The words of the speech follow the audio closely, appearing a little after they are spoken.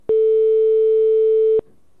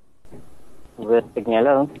Good.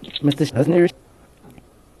 Hello. Mr. Shazner.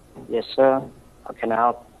 Yes, sir. How can I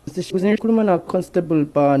help? Mr. Shazner, kuluma na Constable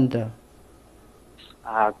Banda.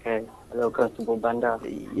 Okay. Hello, Constable Banda.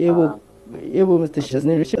 Yebo, Mr.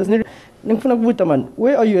 Shazner. Shazner, ningifuna kubuta man.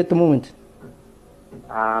 Where are you at the moment?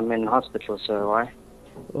 I'm in hospital, sir. Why?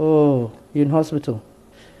 Oh, you're in hospital.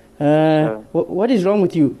 What is wrong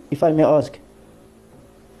with you, if I may ask?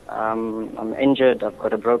 I'm injured. I've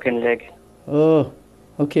got a broken leg. Oh,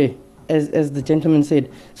 okay. As the gentleman said.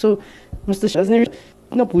 So, Mr. Shazner,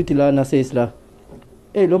 no puti la na says la.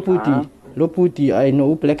 Hey, lo puti, I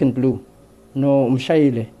know black and blue. No,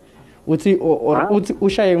 umshayile. Uthi uthi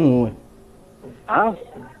ushaye nguwe.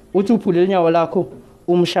 Uthi uphule nyawo lakho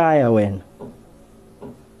umshaya wena.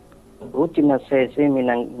 Uthi nasese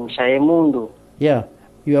mina ngimshaye umuntu. Yeah,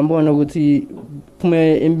 uyambona ukuthi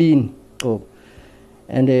phume empini. Oh.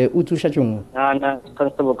 And uthi ushaje nguwe. No,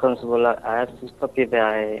 Constable, I have to stop you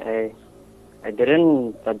there. I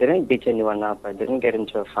didn't beat anyone up. I didn't get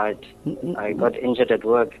into a fight. I got injured at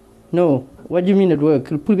work. No, what do you mean at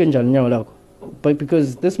work? But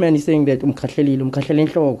because this man is saying that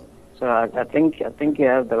So I think you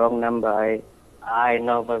have the wrong number. I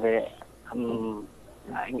know, but as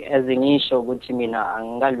in issue ukuthi mina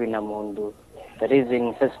angalwi namuntu. The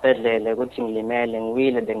reason sesibedlele ukuthi ngilimele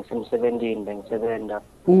ngiwile bengisemsebenzini bengisebenza.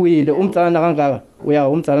 Uwile umtsana nakangaka. Uya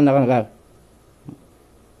umtsana nakangaka.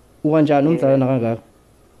 Ukanjani umtsana nakangaka?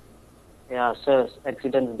 Yeah, sir,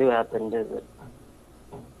 accidents do happen, does it?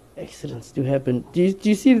 Accidents do happen. Do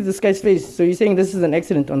you see this guy's face? So you're saying this is an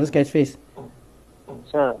accident on this guy's face?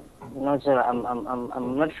 Sir, no, sir.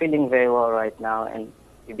 I'm not feeling very well right now, and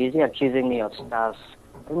you're busy accusing me of stuff.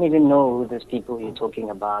 I don't even know who these people you're talking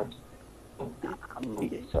about.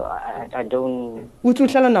 So I don't. Uthi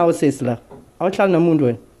uhlala nawe sesila. Awuhlala nomuntu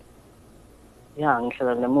wena? Yeah,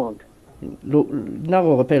 ngihlala nomuntu.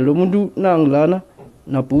 Nako phela lo muntu nangilana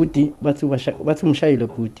na bhuti bathi umshayile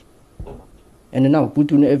bhuti. And now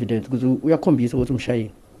bhuti une evidence because uyakhombisa ukuthi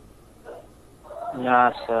umshayile.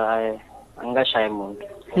 Yeah, sir, angashaya umuntu.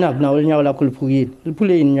 Nawo inyawo lakho liphukile.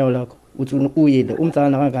 Liphule inyawo lakho. Uthi uyile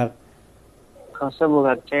umtsana kangaka. Constable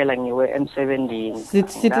akutshela ngiwe emsebenzini.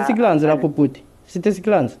 Sithi sikulanze lapho bhuti. Sithi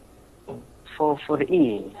sikulanze. For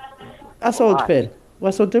the Assault phela.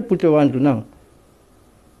 Wasothe bhuti wantu now.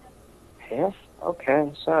 Yes,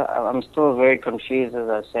 okay. So I'm still very confused, as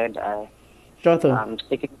I said. I'm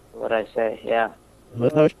sticking to what I say, yeah.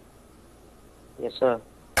 Yes, sir.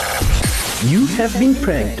 You have been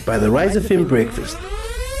pranked by the Rise FM breakfast.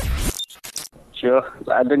 Sure.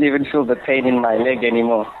 I don't even feel the pain in my leg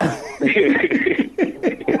anymore.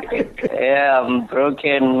 Yeah, I'm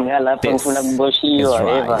broken. This is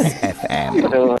Rise FM.